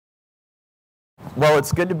Well,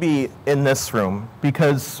 it's good to be in this room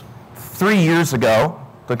because 3 years ago,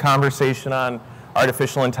 the conversation on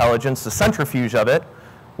artificial intelligence, the centrifuge of it,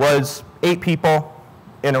 was 8 people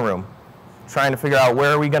in a room trying to figure out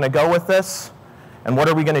where are we going to go with this and what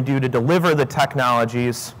are we going to do to deliver the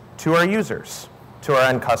technologies to our users, to our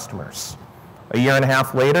end customers. A year and a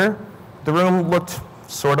half later, the room looked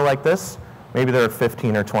sort of like this. Maybe there are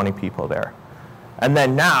 15 or 20 people there. And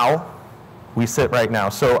then now, we sit right now.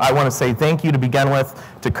 So I want to say thank you to begin with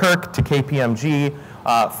to Kirk, to KPMG,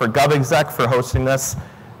 for GovExec for hosting this,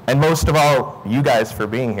 and most of all, you guys for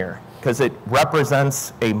being here, because it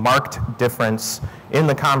represents a marked difference in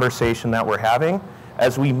the conversation that we're having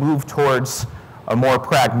as we move towards a more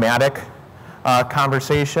pragmatic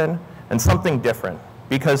conversation and something different.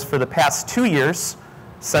 Because for the past 2 years,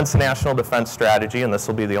 since the National Defense Strategy, and this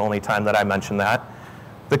will be the only time that I mention that,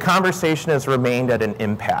 the conversation has remained at an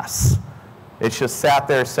impasse. It's just sat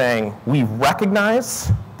there saying, we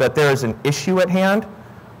recognize that there is an issue at hand,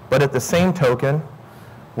 but at the same token,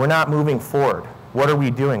 we're not moving forward. What are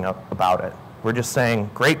we doing about it? We're just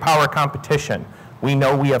saying, great power competition. We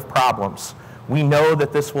know we have problems. We know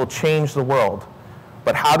that this will change the world.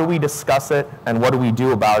 But how do we discuss it, and what do we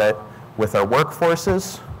do about it with our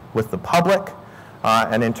workforces, with the public,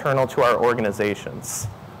 and internal to our organizations?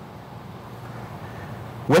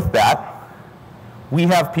 With that, we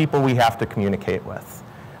have people we have to communicate with.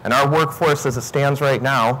 And our workforce as it stands right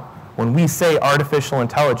now, when we say artificial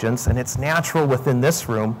intelligence, and it's natural within this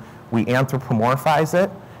room, we anthropomorphize it,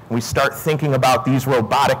 and we start thinking about these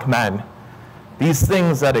robotic men, these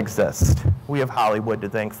things that exist. We have Hollywood to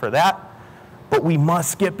thank for that, but we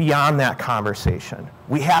must get beyond that conversation.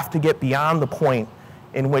 We have to get beyond the point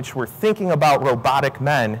in which we're thinking about robotic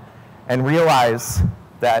men and realize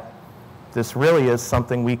that this really is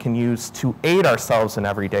something we can use to aid ourselves in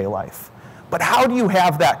everyday life. But how do you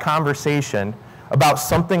have that conversation about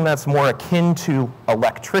something that's more akin to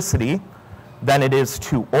electricity than it is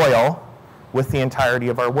to oil with the entirety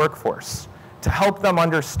of our workforce? To help them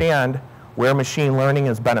understand where machine learning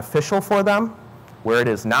is beneficial for them, where it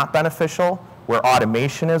is not beneficial, where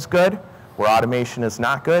automation is good, where automation is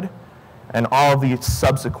not good, and all of the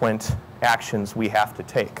subsequent actions we have to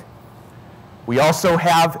take. We also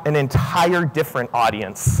have an entire different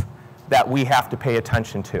audience that we have to pay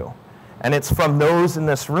attention to. And it's from those in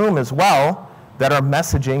this room as well that are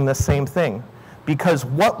messaging the same thing. Because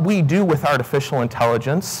what we do with artificial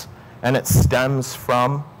intelligence, and it stems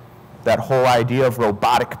from that whole idea of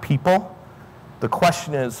robotic people, the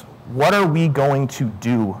question is, what are we going to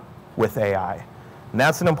do with AI? And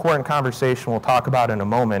that's an important conversation we'll talk about in a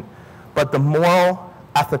moment. But the moral,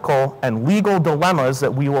 ethical, and legal dilemmas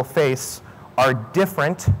that we will face are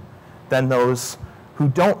different than those who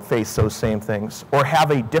don't face those same things or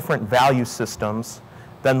have a different value systems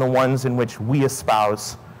than the ones in which we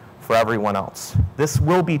espouse for everyone else. This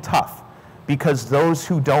will be tough because those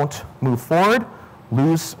who don't move forward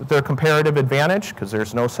lose their comparative advantage, because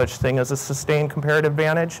there's no such thing as a sustained comparative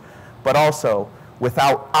advantage, but also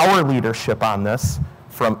without our leadership on this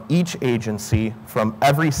from each agency, from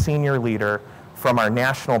every senior leader, from our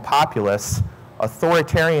national populace,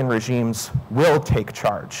 authoritarian regimes will take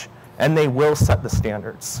charge, and they will set the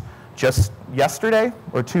standards. Just yesterday,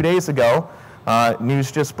 or 2 days ago,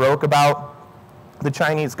 news just broke about the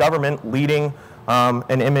Chinese government leading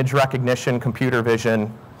an image recognition, computer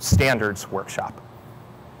vision standards workshop.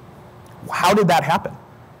 How did that happen?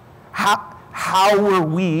 How were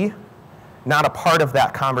we not a part of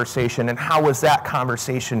that conversation, and how was that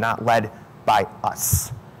conversation not led by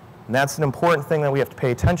us? And that's an important thing that we have to pay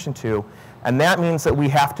attention to. And that means that we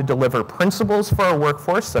have to deliver principles for our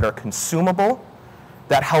workforce that are consumable,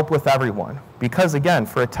 that help with everyone. Because again,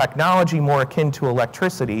 for a technology more akin to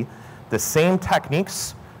electricity, the same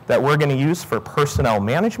techniques that we're going to use for personnel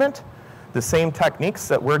management, the same techniques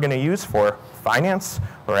that we're going to use for finance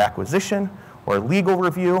or acquisition or legal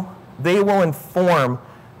review, they will inform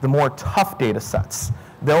the more tough data sets.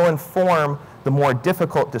 They'll inform the more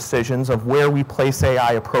difficult decisions of where we place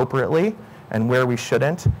AI appropriately and where we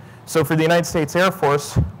shouldn't. So for the United States Air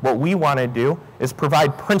Force, what we want to do is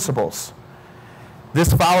provide principles.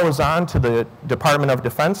 This follows on to the Department of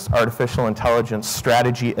Defense Artificial Intelligence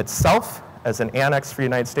Strategy itself as an annex for the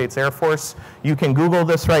United States Air Force. You can Google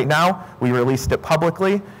this right now. We released it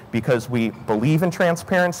publicly because we believe in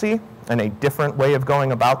transparency and a different way of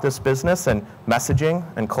going about this business and messaging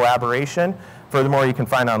and collaboration. Furthermore, you can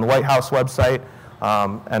find it on the White House website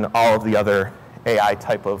and all of the other AI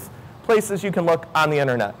type of places you can look on the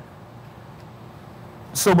internet.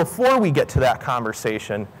 So before we get to that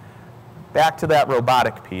conversation, back to that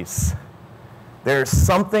robotic piece, there's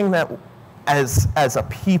something that as a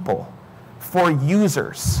people, for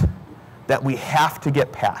users that we have to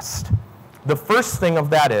get past. The first thing of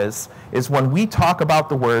that is when we talk about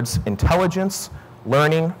the words intelligence,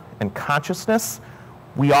 learning, and consciousness,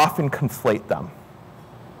 we often conflate them.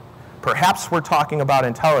 Perhaps we're talking about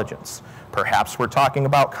intelligence. Perhaps we're talking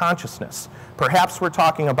about consciousness. Perhaps we're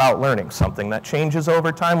talking about learning, something that changes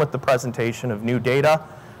over time with the presentation of new data.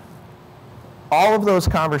 All of those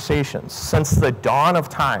conversations, since the dawn of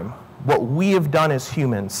time, what we have done as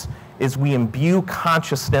humans is we imbue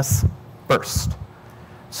consciousness first.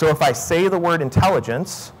 So if I say the word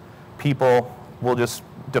intelligence, people will just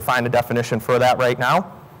define a definition for that right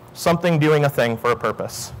now. Something doing a thing for a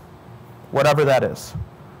purpose, whatever that is.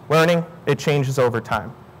 Learning, it changes over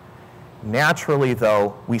time. Naturally,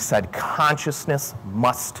 though, we said consciousness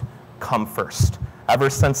must come first. Ever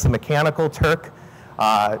since the mechanical Turk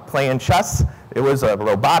playing chess, it was a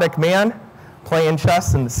robotic man playing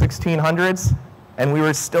chess in the 1600s, and we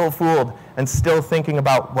were still fooled and still thinking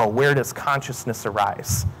about, well, where does consciousness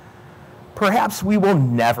arise? Perhaps we will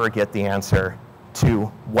never get the answer to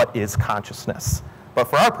what is consciousness. But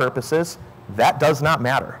for our purposes, that does not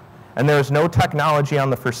matter. And there is no technology on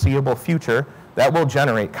the foreseeable future that will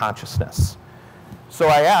generate consciousness. So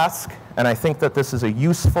I ask, and I think that this is a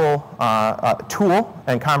useful tool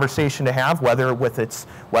and conversation to have, whether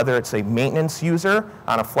it's a maintenance user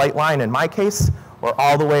on a flight line in my case, or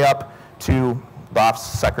all the way up to the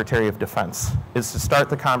Office of Secretary of Defense, is to start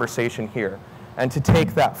the conversation here and to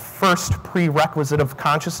take that first prerequisite of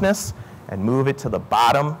consciousness and move it to the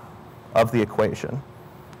bottom of the equation.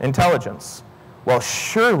 Intelligence. Well,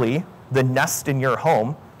 surely the Nest in your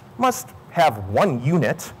home must have one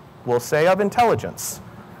unit, we'll say, of intelligence.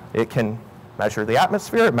 It can measure the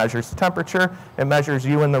atmosphere, it measures the temperature, it measures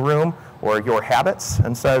you in the room or your habits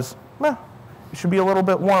and says, it should be a little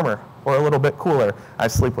bit warmer or a little bit cooler. I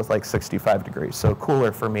sleep with like 65 degrees, so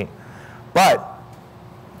cooler for me. But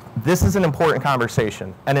this is an important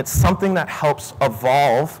conversation, and it's something that helps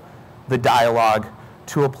evolve the dialogue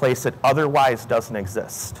to a place that otherwise doesn't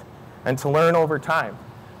exist, and to learn over time.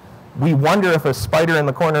 We wonder if a spider in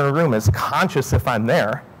the corner of the room is conscious if I'm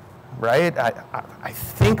there, right? I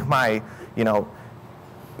think my,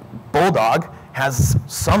 bulldog has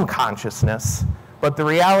some consciousness, but the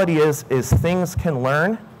reality is things can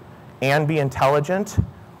learn and be intelligent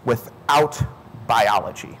without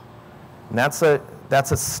biology. And that's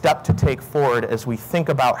a step to take forward as we think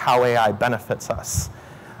about how AI benefits us.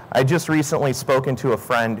 I just recently spoken to a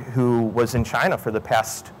friend who was in China for the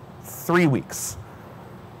past 3 weeks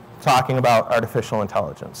talking about artificial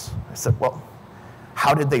intelligence. I said, well,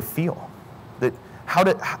 how did they feel? How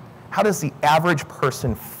does the average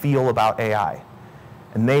person feel about AI?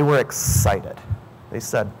 And they were excited. They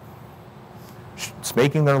said, it's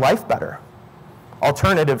making their life better.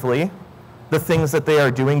 Alternatively, the things that they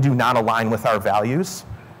are doing do not align with our values.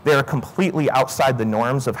 They are completely outside the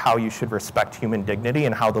norms of how you should respect human dignity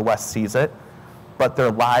and how the West sees it, but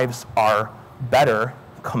their lives are better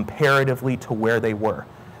comparatively to where they were.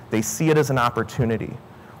 They see it as an opportunity,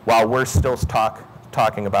 while we're still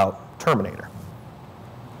talking about Terminator.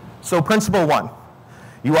 So principle 1,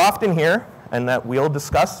 you often hear, and that we'll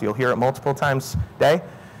discuss, you'll hear it multiple times a day,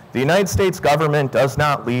 the United States government does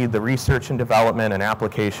not lead the research and development and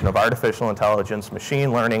application of artificial intelligence,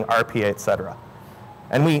 machine learning, RPA, etc.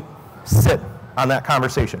 And we sit on that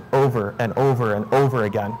conversation over and over and over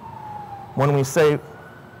again. When we say,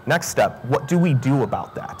 next step, what do we do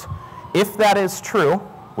about that? If that is true,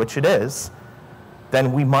 which it is,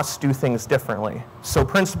 then we must do things differently. So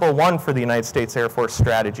principle 1 for the United States Air Force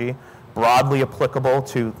strategy, broadly applicable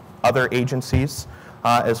to other agencies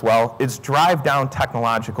as well, is drive down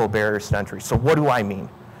technological barriers to entry. So what do I mean?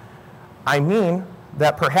 I mean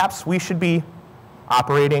that perhaps we should be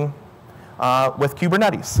operating with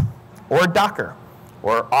Kubernetes, or Docker,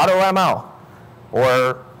 or AutoML,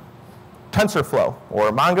 or TensorFlow,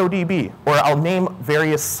 or MongoDB, or I'll name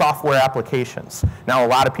various software applications. Now, a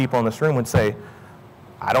lot of people in this room would say,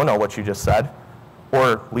 I don't know what you just said.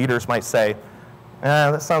 Or leaders might say,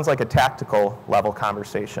 that sounds like a tactical level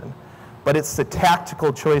conversation. But it's the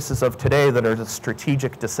tactical choices of today that are the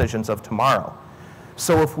strategic decisions of tomorrow.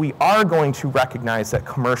 So if we are going to recognize that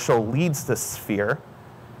commercial leads this sphere,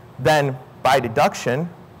 then by deduction,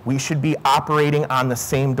 we should be operating on the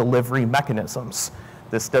same delivery mechanisms.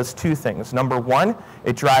 This does 2 things. Number 1,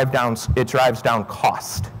 it drives down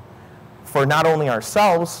cost for not only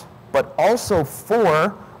ourselves, but also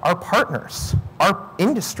for our partners, our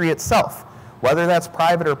industry itself. Whether that's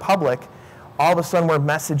private or public, all of a sudden we're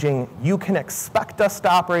messaging, you can expect us to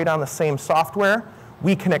operate on the same software.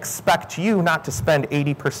 We can expect you not to spend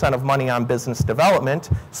 80% of money on business development,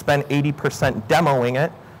 spend 80% demoing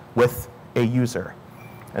it with a user.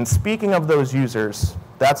 And speaking of those users,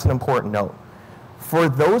 that's an important note. For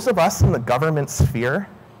those of us in the government sphere,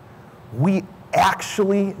 we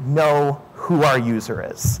actually know who our user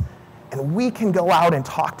is. And we can go out and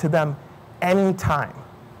talk to them anytime.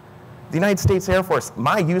 The United States Air Force,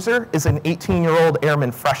 my user is an 18-year-old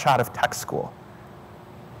airman fresh out of tech school.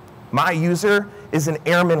 My user is an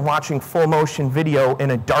airman watching full motion video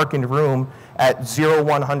in a darkened room at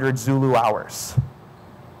 0100 Zulu hours.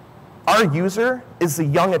 Our user is a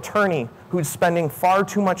young attorney who's spending far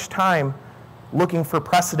too much time looking for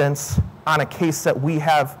precedents on a case that we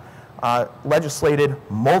have legislated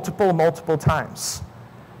multiple times.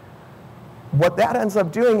 What that ends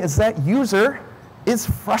up doing is that user is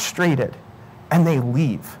frustrated and they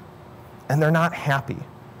leave and they're not happy.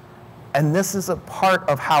 And this is a part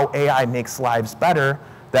of how AI makes lives better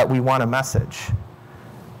that we want to message.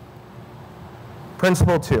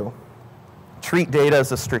 Principle 2, treat data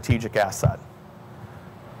as a strategic asset.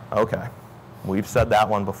 Okay, we've said that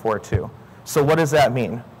one before too. So what does that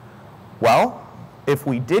mean? Well, if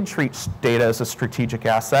we did treat data as a strategic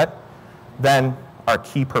asset, then our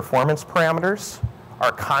key performance parameters,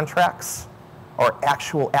 our contracts, our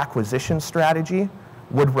actual acquisition strategy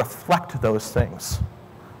would reflect those things.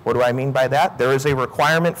 What do I mean by that? There is a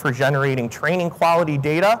requirement for generating training quality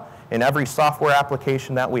data in every software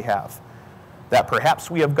application that we have. That perhaps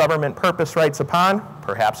we have government purpose rights upon,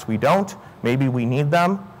 perhaps we don't, maybe we need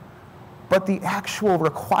them, but the actual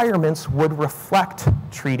requirements would reflect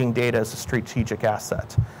treating data as a strategic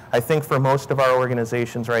asset. I think for most of our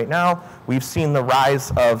organizations right now, we've seen the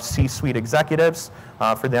rise of C-suite executives.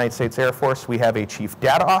 For the United States Air Force, we have a chief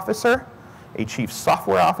data officer, a chief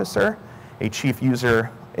software officer, a chief user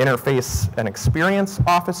interface and experience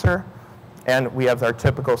officer, and we have our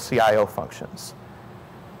typical CIO functions.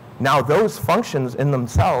 Now those functions in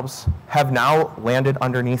themselves have now landed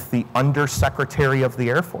underneath the Undersecretary of the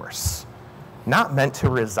Air Force, not meant to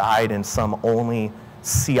reside in some only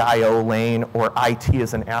CIO lane or IT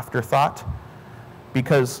as an afterthought,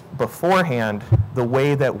 because beforehand, the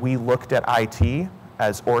way that we looked at IT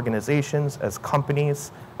as organizations, as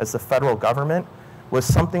companies, as the federal government, was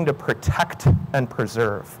something to protect and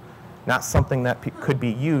preserve, not something that could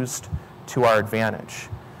be used to our advantage.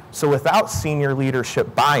 So without senior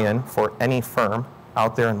leadership buy-in for any firm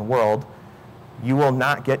out there in the world, you will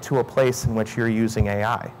not get to a place in which you're using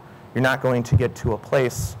AI. You're not going to get to a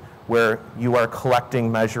place where you are collecting,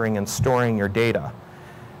 measuring, and storing your data.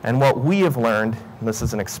 And what we have learned, and this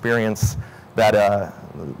is an experience that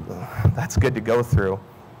that's good to go through,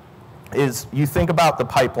 is you think about the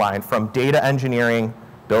pipeline from data engineering,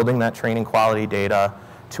 building that training quality data,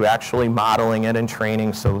 to actually modeling it and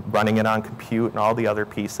training, so running it on compute and all the other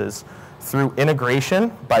pieces, through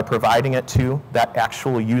integration by providing it to that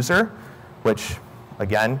actual user, which,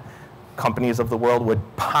 again, companies of the world would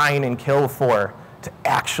pine and kill for to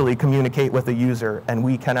actually communicate with the user, and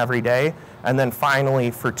we can every day. And then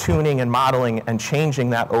finally, for tuning and modeling and changing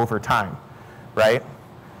that over time, right?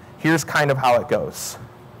 Here's kind of how it goes.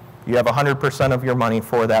 You have 100% of your money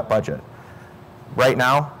for that budget. Right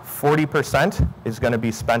now, 40% is going to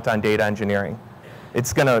be spent on data engineering.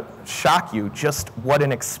 It's going to shock you just what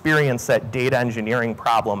an experience that data engineering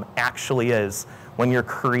problem actually is when you're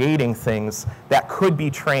creating things that could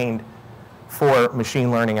be trained for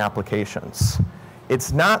machine learning applications.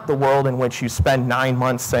 It's not the world in which you spend 9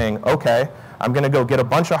 months saying, okay, I'm going to go get a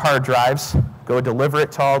bunch of hard drives, go deliver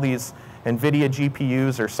it to all these NVIDIA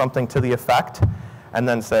GPUs or something to the effect, and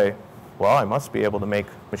then say, well, I must be able to make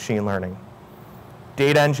machine learning.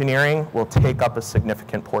 Data engineering will take up a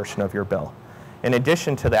significant portion of your bill. In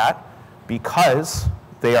addition to that, because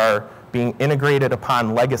they are being integrated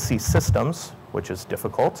upon legacy systems, which is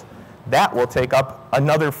difficult, that will take up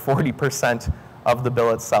another 40% of the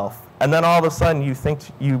bill itself. And then all of a sudden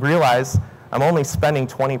you realize I'm only spending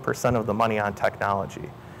 20% of the money on technology.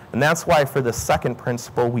 And that's why for the second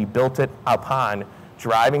principle, we built it upon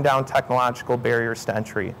driving down technological barriers to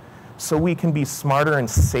entry so we can be smarter and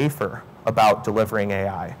safer about delivering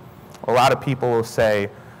AI. A lot of people will say,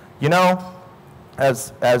 you know,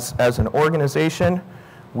 as an organization,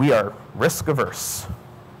 we are risk averse.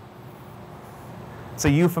 It's a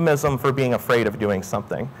euphemism for being afraid of doing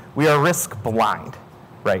something. We are risk blind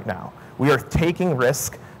right now. We are taking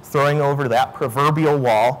risk, throwing over that proverbial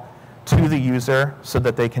wall to the user so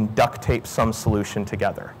that they can duct tape some solution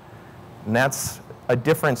together. And that's a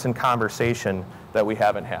difference in conversation that we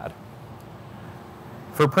haven't had.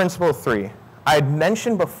 For principle 3, I had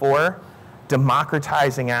mentioned before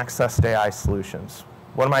democratizing access to AI solutions.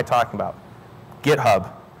 What am I talking about?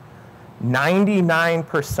 GitHub.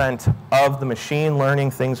 99% of the machine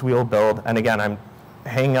learning things we will build, and again, I'm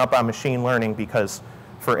hanging up on machine learning because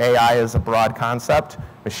for AI as a broad concept,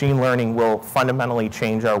 machine learning will fundamentally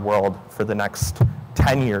change our world for the next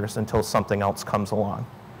 10 years until something else comes along.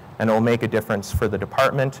 And it will make a difference for the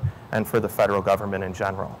department and for the federal government in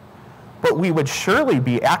general. But we would surely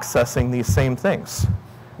be accessing these same things.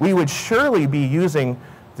 We would surely be using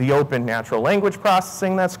the open natural language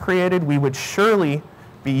processing that's created. We would surely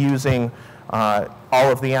be using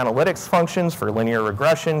all of the analytics functions for linear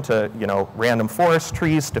regression to, random forest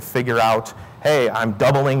trees to figure out, hey, I'm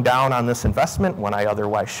doubling down on this investment when I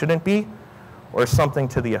otherwise shouldn't be, or something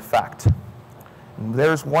to the effect.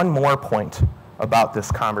 There's one more point about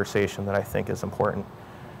this conversation that I think is important.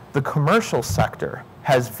 The commercial sector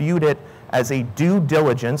has viewed it as a due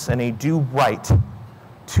diligence and a due right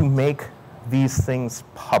to make these things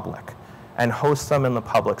public and host them in the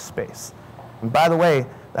public space. And by the way,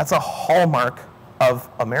 that's a hallmark of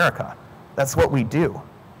America. That's what we do.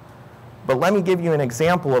 But let me give you an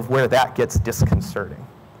example of where that gets disconcerting.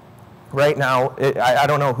 Right now, I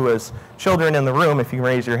don't know who has children in the room, if you can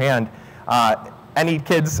raise your hand. Any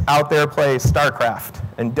kids out there play StarCraft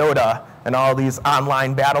and Dota and all these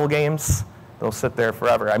online battle games? They'll sit there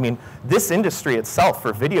forever. I mean, this industry itself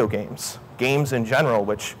for video games, games in general,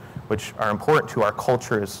 which are important to our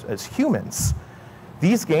culture as humans,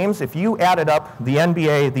 these games, if you added up the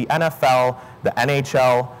NBA, the NFL, the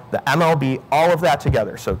NHL, the MLB, all of that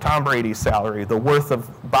together, so Tom Brady's salary, the worth of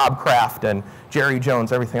Bob Kraft and Jerry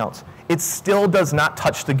Jones, everything else, it still does not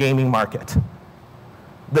touch the gaming market.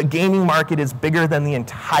 The gaming market is bigger than the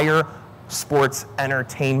entire sports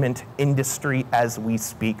entertainment industry as we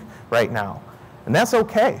speak right now. And that's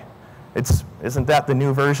okay. Isn't that the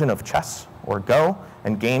new version of chess or Go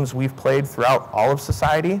and games we've played throughout all of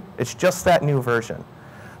society? It's just that new version.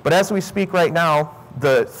 But as we speak right now,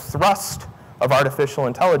 the thrust of artificial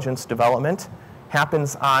intelligence development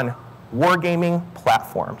happens on wargaming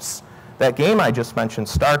platforms. That game I just mentioned,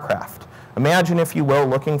 StarCraft. Imagine, if you will,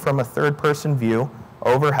 looking from a third-person view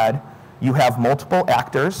overhead. You have multiple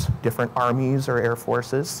actors, different armies or air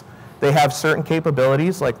forces. They have certain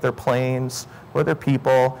capabilities, like their planes or their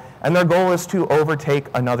people, and their goal is to overtake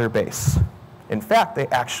another base. In fact, they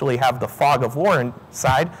actually have the fog of war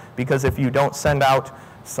inside, because if you don't send out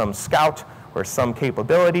some scout or some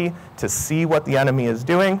capability to see what the enemy is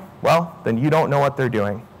doing, well, then you don't know what they're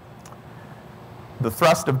doing. The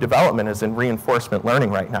thrust of development is in reinforcement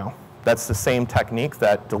learning right now. That's the same technique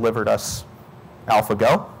that delivered us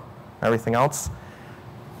AlphaGo, everything else.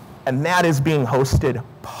 And that is being hosted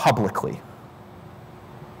publicly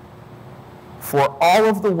for all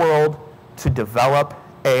of the world to develop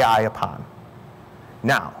AI upon.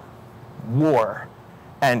 Now, war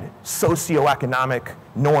and socioeconomic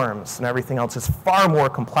norms and everything else is far more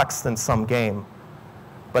complex than some game.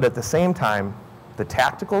 But at the same time, the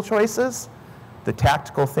tactical choices, the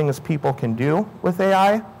tactical things people can do with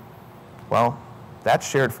AI, well, that's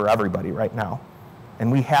shared for everybody right now.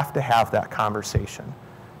 And we have to have that conversation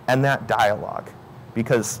and that dialogue,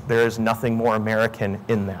 because there is nothing more American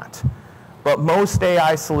in that. But most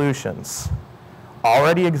AI solutions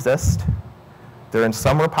already exist. They're in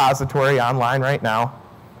some repository online right now,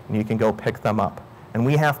 and you can go pick them up. And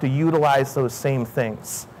we have to utilize those same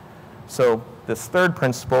things. So this third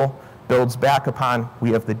principle builds back upon,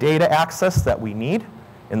 we have the data access that we need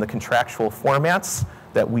in the contractual formats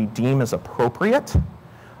that we deem as appropriate,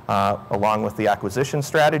 along with the acquisition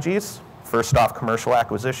strategies. First off, commercial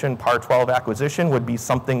acquisition, PAR 12 acquisition would be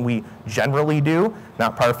something we generally do,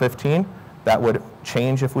 not PAR 15. That would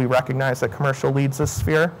change if we recognize that commercial leads this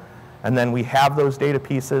sphere. And then we have those data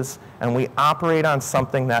pieces, and we operate on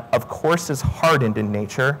something that, of course, is hardened in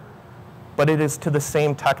nature, but it is to the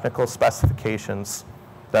same technical specifications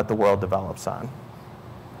that the world develops on.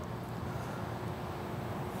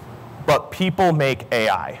 But people make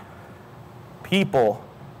AI. People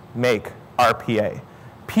make RPA.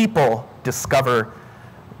 People discover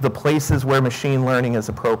the places where machine learning is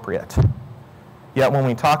appropriate. Yet when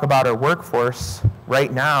we talk about our workforce,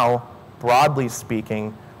 right now, broadly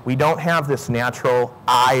speaking, we don't have this natural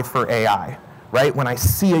eye for AI, right? When I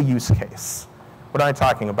see a use case, what am I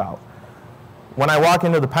talking about? When I walk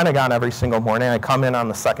into the Pentagon every single morning, I come in on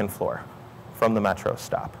the second floor from the metro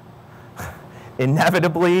stop.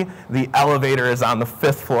 Inevitably, the elevator is on the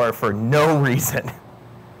 5th floor for no reason.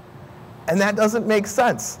 And that doesn't make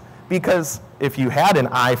sense, because if you had an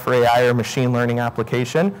eye for AI or machine learning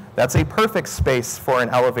application, that's a perfect space for an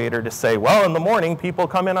elevator to say, well, in the morning, people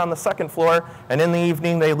come in on the 2nd floor, and in the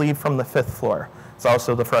evening, they leave from the 5th floor. It's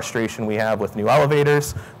also the frustration we have with new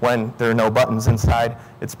elevators when there are no buttons inside.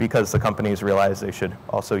 It's because the companies realize they should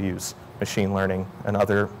also use machine learning and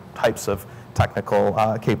other types of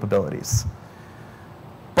technical capabilities.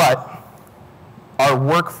 Our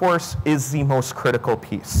workforce is the most critical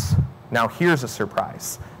piece. Now here's a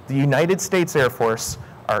surprise. The United States Air Force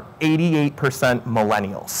are 88%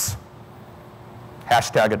 millennials.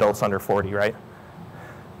 Hashtag adults under 40, right?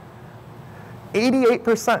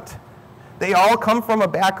 88%. They all come from a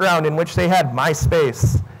background in which they had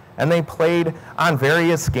MySpace, and they played on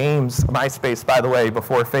various games. MySpace, by the way,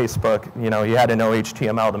 before Facebook, you had to know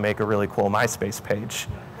HTML to make a really cool MySpace page.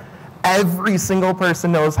 Every single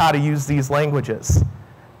person knows how to use these languages.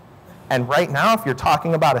 And right now, if you're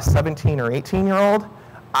talking about a 17 or 18-year-old,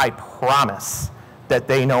 I promise that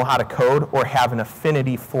they know how to code or have an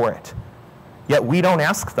affinity for it. Yet we don't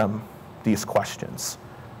ask them these questions.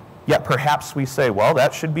 Yet perhaps we say, well,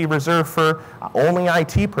 that should be reserved for only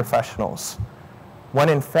IT professionals. When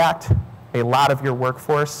in fact, a lot of your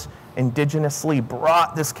workforce indigenously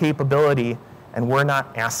brought this capability, and we're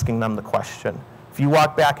not asking them the question. If you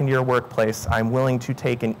walk back into your workplace, I'm willing to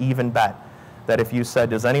take an even bet that if you said,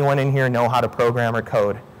 does anyone in here know how to program or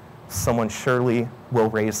code? Someone surely will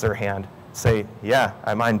raise their hand, say, yeah,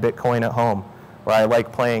 I mine Bitcoin at home, or I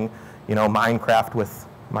like playing, Minecraft with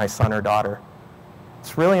my son or daughter.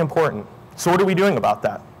 It's really important. So what are we doing about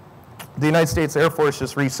that? The United States Air Force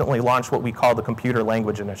just recently launched what we call the Computer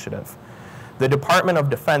Language Initiative. The Department of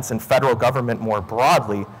Defense and federal government more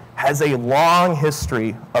broadly has a long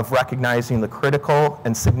history of recognizing the critical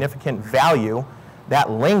and significant value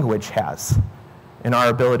that language has in our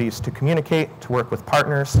abilities to communicate, to work with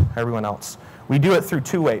partners, everyone else. We do it through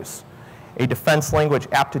two ways. A defense language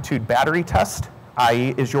aptitude battery test,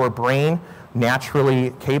 i.e., is your brain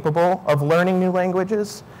naturally capable of learning new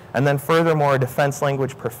languages? And then furthermore, a defense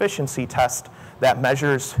language proficiency test that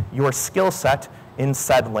measures your skill set in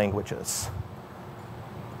said languages.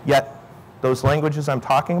 Yet, those languages I'm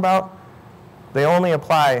talking about, they only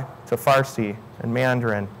apply to Farsi and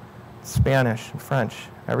Mandarin, Spanish and French,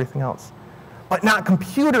 everything else, but not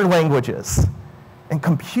computer languages. And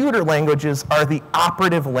computer languages are the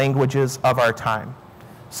operative languages of our time.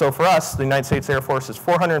 So for us, the United States Air Force is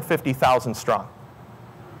 450,000 strong.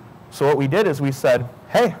 So what we did is we said,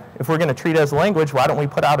 hey, if we're going to treat it as a language, why don't we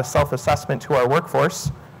put out a self-assessment to our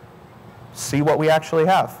workforce, see what we actually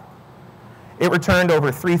have. It returned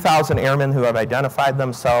over 3,000 airmen who have identified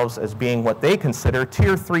themselves as being what they consider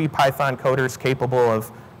Tier 3 Python coders capable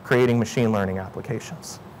of creating machine learning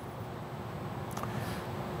applications.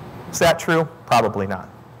 Is that true? Probably not.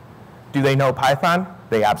 Do they know Python?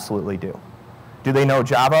 They absolutely do. Do they know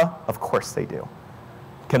Java? Of course they do.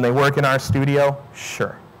 Can they work in our studio?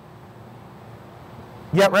 Sure.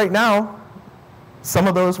 Yet right now, some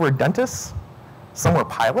of those were dentists, some were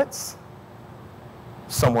pilots,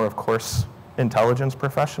 some were, of course, intelligence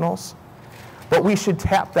professionals. But we should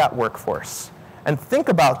tap that workforce and think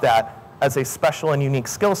about that as a special and unique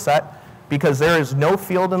skill set, because there is no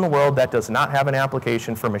field in the world that does not have an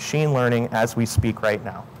application for machine learning as we speak right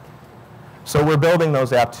now. So we're building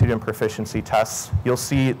those aptitude and proficiency tests. You'll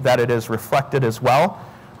see that it is reflected as well,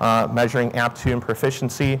 measuring aptitude and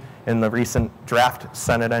proficiency in the recent draft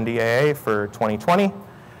Senate NDAA for 2020.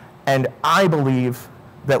 And I believe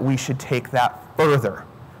that we should take that further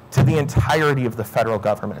to the entirety of the federal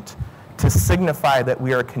government, to signify that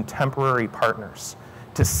we are contemporary partners,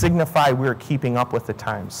 to signify we're keeping up with the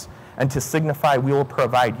times, and to signify we will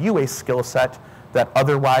provide you a skill set that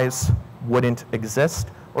otherwise wouldn't exist,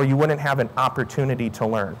 or you wouldn't have an opportunity to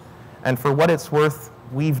learn. And for what it's worth,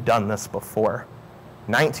 we've done this before.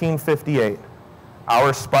 1958,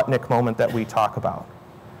 our Sputnik moment that we talk about.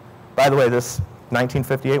 By the way, this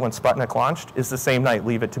 1958, when Sputnik launched, is the same night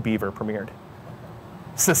Leave It to Beaver premiered.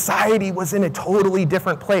 Society was in a totally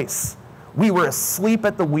different place. We were asleep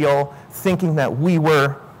at the wheel, thinking that we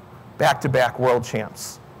were back-to-back world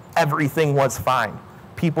champs. Everything was fine.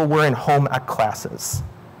 People were in home ec classes.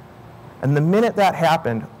 And the minute that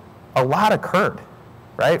happened, a lot occurred,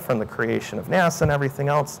 right? From the creation of NASA and everything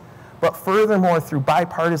else. But furthermore, through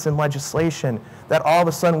bipartisan legislation, that all of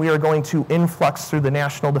a sudden we are going to influx through the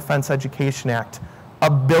National Defense Education Act,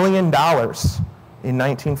 $1 billion in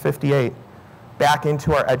 1958 back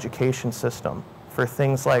into our education system for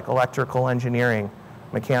things like electrical engineering,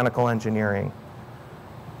 mechanical engineering,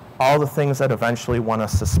 all the things that eventually won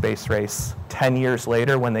us the space race 10 years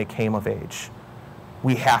later when they came of age.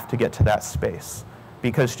 We have to get to that space,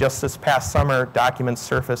 because just this past summer, documents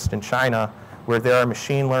surfaced in China where there are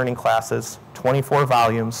machine learning classes, 24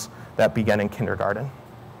 volumes, that begin in kindergarten.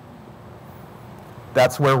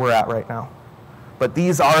 That's where we're at right now. But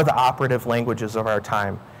these are the operative languages of our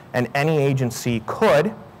time, and any agency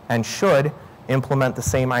could and should implement the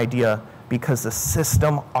same idea because the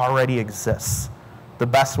system already exists. The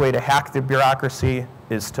best way to hack the bureaucracy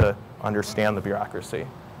is to understand the bureaucracy.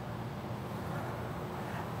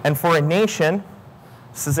 And for a nation,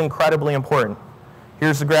 this is incredibly important.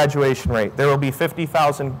 Here's the graduation rate. There will be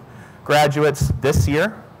 50,000 graduates this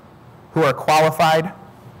year who are qualified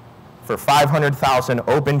for 500,000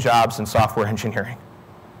 open jobs in software engineering.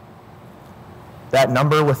 That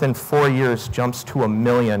number within 4 years jumps to 1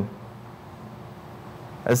 million.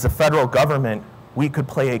 As the federal government, we could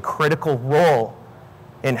play a critical role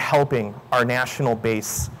in helping our national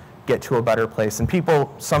base get to a better place. And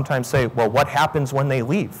people sometimes say, well, what happens when they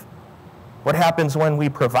leave? What happens when we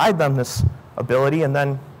provide them this ability and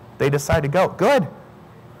then they decide to go? Good.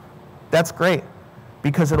 That's great,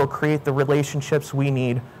 because it'll create the relationships we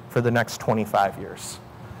need for the next 25 years.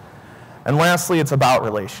 And lastly, it's about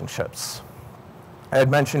relationships. I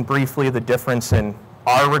had mentioned briefly the difference in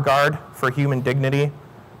our regard for human dignity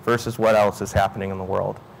versus what else is happening in the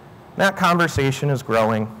world. That conversation is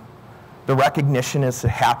growing. The recognition is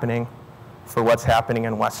happening for what's happening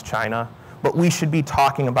in West China, but we should be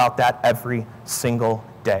talking about that every single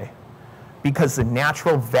day, because the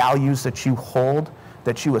natural values that you hold,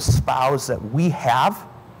 that you espouse, that we have,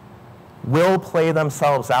 will play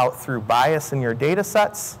themselves out through bias in your data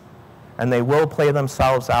sets, and they will play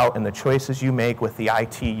themselves out in the choices you make with the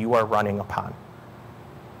IT you are running upon.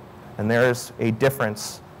 And there's a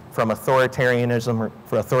difference from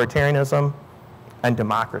authoritarianism and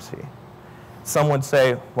democracy. Some would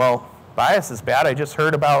say, well, bias is bad. I just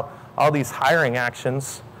heard about all these hiring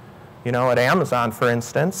actions, at Amazon, for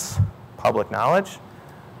instance, public knowledge,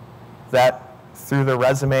 that through the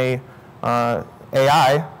resume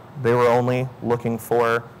AI, they were only looking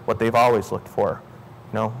for what they've always looked for,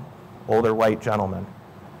 older white gentlemen.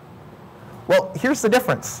 Well, here's the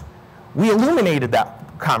difference. We illuminated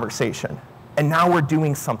that conversation, and now we're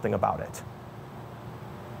doing something about it.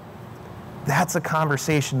 That's a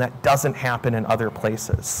conversation that doesn't happen in other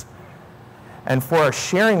places. And for our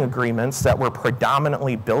sharing agreements that were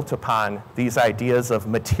predominantly built upon these ideas of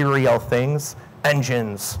material things,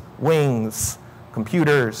 engines, wings,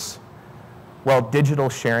 computers, well, digital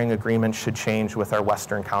sharing agreements should change with our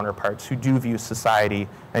Western counterparts who do view society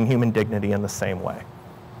and human dignity in the same way.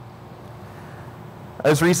 I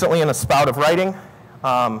was recently in a spout of writing,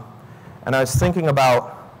 and I was thinking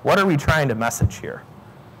about, what are we trying to message here?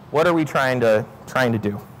 What are we trying to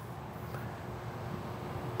do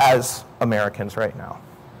as Americans right now?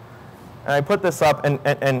 And I put this up,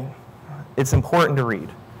 and it's important to read.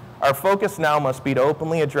 Our focus now must be to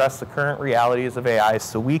openly address the current realities of AI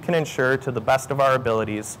so we can ensure to the best of our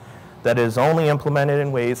abilities that it is only implemented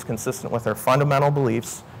in ways consistent with our fundamental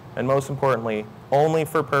beliefs, and most importantly, only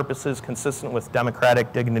for purposes consistent with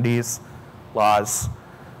democratic dignities, laws,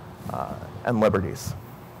 and liberties.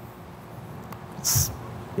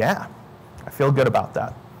 Yeah, I feel good about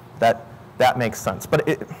that. That makes sense. But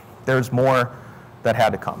there's more that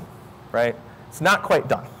had to come, right? It's not quite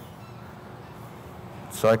done.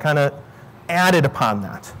 So I kind of added upon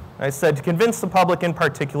that. I said, to convince the public in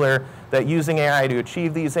particular that using AI to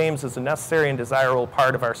achieve these aims is a necessary and desirable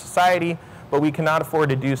part of our society, but we cannot afford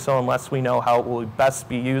to do so unless we know how it will best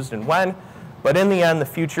be used and when. But in the end, the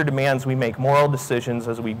future demands we make moral decisions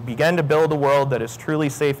as we begin to build a world that is truly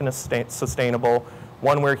safe and sustainable,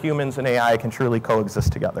 one where humans and AI can truly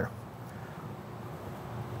coexist together.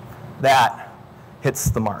 That hits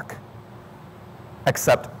the mark.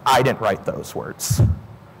 Except I didn't write those words.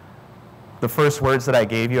 The first words that I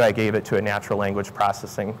gave you, I gave it to a natural language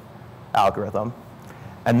processing algorithm.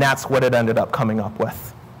 And that's what it ended up coming up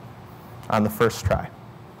with on the first try.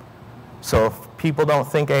 So if people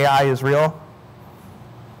don't think AI is real,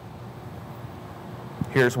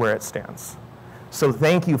 here's where it stands. So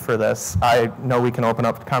thank you for this. I know we can open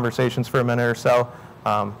up conversations for a minute or so,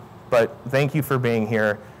 but thank you for being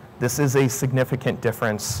here. This is a significant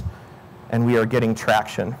difference, and we are getting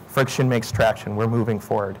traction. Friction makes traction. We're moving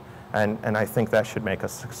forward, and I think that should make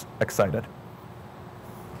us excited.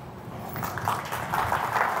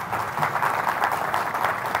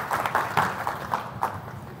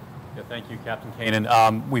 Yeah, thank you, Captain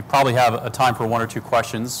Kanaan. We probably have a time for one or two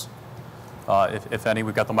questions, if any.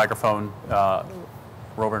 We've got the microphone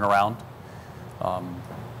roving around.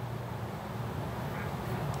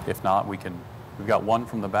 If not, we've got one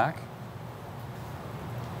from the back.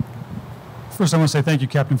 First, I want to say thank you,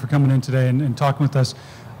 Captain, for coming in today and talking with us.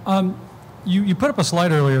 You put up a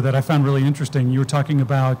slide earlier that I found really interesting. You were talking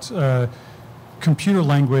about computer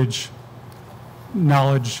language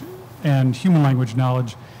knowledge and human language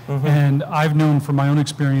knowledge. Mm-hmm. And I've known from my own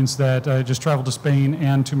experience that I just traveled to Spain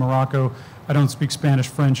and to Morocco. I don't speak Spanish,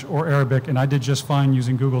 French, or Arabic, and I did just fine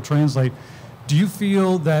using Google Translate. Do you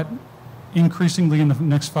feel that increasingly in the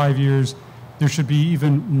next 5 years, there should be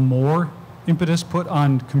even more impetus put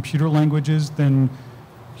on computer languages than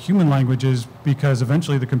human languages, because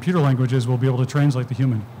eventually the computer languages will be able to translate the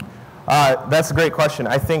human? That's a great question.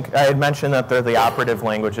 I think I had mentioned that they're the operative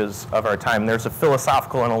languages of our time. There's a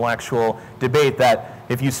philosophical intellectual debate that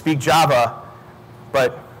if you speak Java,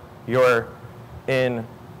 but you're in,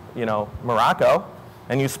 Morocco,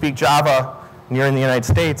 and you speak Java and you're in the United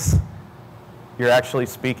States, you're actually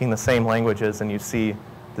speaking the same languages and you see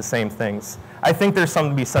the same things. I think there's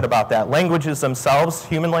something to be said about that. Languages themselves,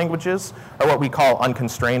 human languages, are what we call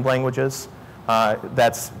unconstrained languages.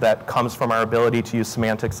 That comes from our ability to use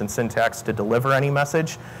semantics and syntax to deliver any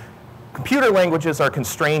message. Computer languages are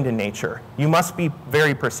constrained in nature. You must be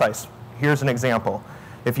very precise. Here's an example.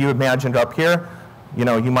 If you imagined up here, you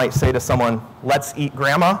might say to someone, let's eat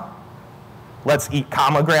grandma, let's eat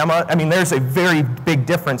comma grandma. I mean, there's a very big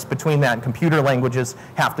difference between that, and computer languages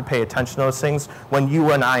have to pay attention to those things when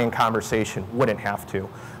you and I in conversation wouldn't have to.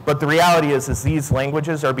 But the reality is these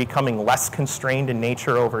languages are becoming less constrained in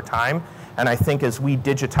nature over time. And I think as we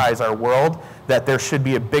digitize our world, that there should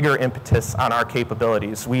be a bigger impetus on our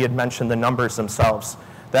capabilities. We had mentioned the numbers themselves.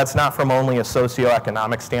 That's not from only a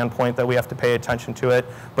socioeconomic standpoint that we have to pay attention to it,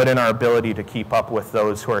 but in our ability to keep up with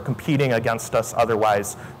those who are competing against us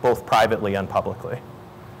otherwise, both privately and publicly.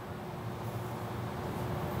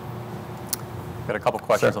 Got a couple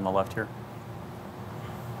questions Sure. on the left here.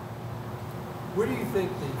 Where do you think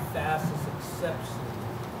the fastest acceptance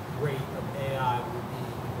rate of AI would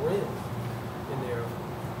be, or is, in there?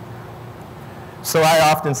 So I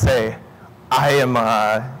often say,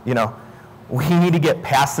 we need to get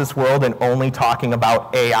past this world and only talking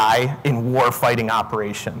about AI in war-fighting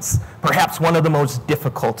operations. Perhaps one of the most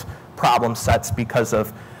difficult problem sets because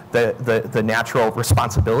of the natural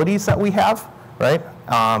responsibilities that we have, right?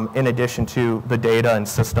 In addition to the data and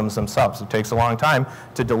systems themselves. It takes a long time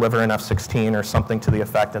to deliver an F-16 or something to the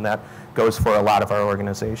effect, and that goes for a lot of our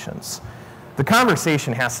organizations. The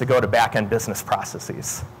conversation has to go to back-end business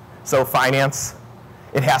processes. So finance,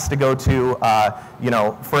 it has to go to,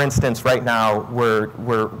 for instance, right now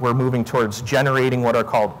we're moving towards generating what are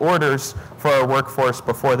called orders for our workforce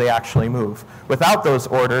before they actually move. Without those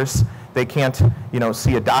orders, they can't,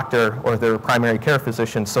 see a doctor or their primary care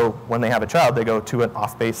physician. So when they have a child, they go to an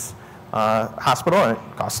off-base hospital, and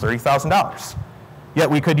it costs $30,000.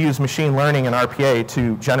 Yet we could use machine learning and RPA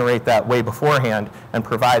to generate that way beforehand and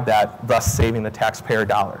provide that, thus saving the taxpayer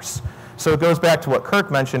dollars. So it goes back to what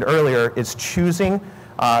Kirk mentioned earlier, is choosing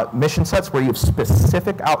mission sets where you have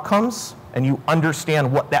specific outcomes and you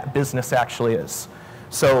understand what that business actually is.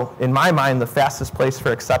 So in my mind, the fastest place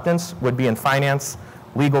for acceptance would be in finance,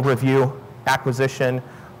 legal review, acquisition,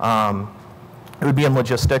 it would be in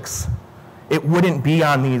logistics. It wouldn't be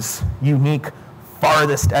on these unique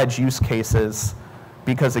farthest edge use cases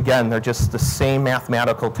because again, they're just the same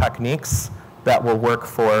mathematical techniques that will work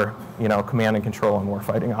for command and control and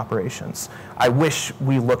warfighting operations. I wish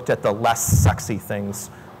we looked at the less sexy things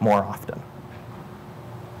more often.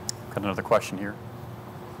 Got another question here.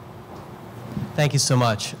 Thank you so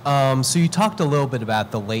much. So you talked a little bit about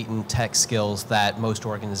the latent tech skills that most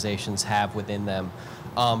organizations have within them.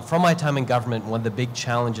 From my time in government, one of the big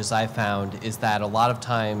challenges I found is that a lot of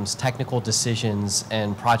times technical decisions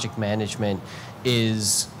and project management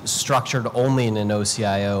is structured only in an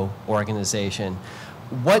OCIO organization.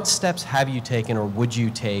 What steps have you taken or would you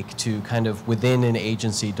take to kind of within an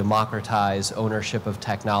agency democratize ownership of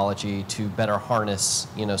technology to better harness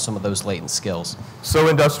some of those latent skills? So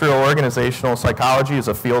industrial organizational psychology is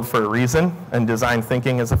a field for a reason, and design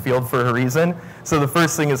thinking is a field for a reason. So the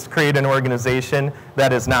first thing is to create an organization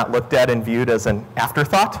that is not looked at and viewed as an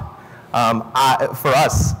afterthought. For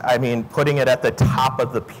us, putting it at the top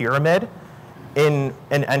of the pyramid in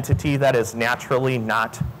an entity that is naturally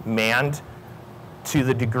not manned to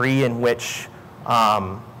the degree in which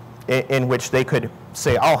they could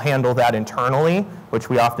say, I'll handle that internally, which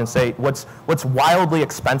we often say, what's wildly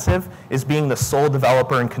expensive is being the sole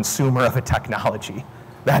developer and consumer of a technology.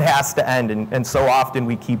 That has to end, and so often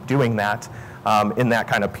we keep doing that in that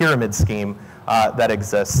kind of pyramid scheme that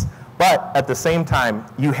exists. But at the same time,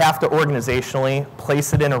 you have to organizationally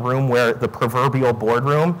place it in a room where the proverbial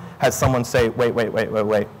boardroom has someone say,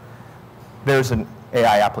 wait. There's an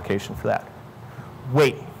AI application for that.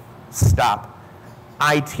 Wait, stop.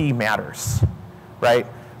 IT matters, right?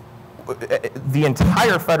 The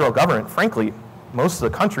entire federal government, frankly, most of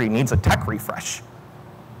the country needs a tech refresh,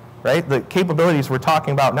 right? The capabilities we're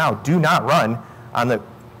talking about now do not run on the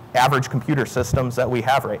average computer systems that we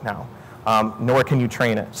have right now. Nor can you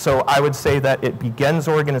train it. So I would say that it begins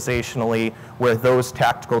organizationally where those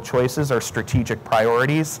tactical choices are strategic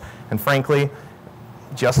priorities, and frankly,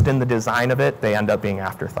 just in the design of it, they end up being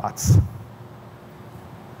afterthoughts.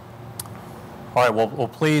 All right, well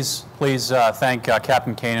please thank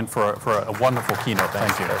Captain Kanaan for a wonderful keynote.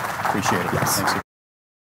 Thank you. Appreciate it. Yes. Thanks.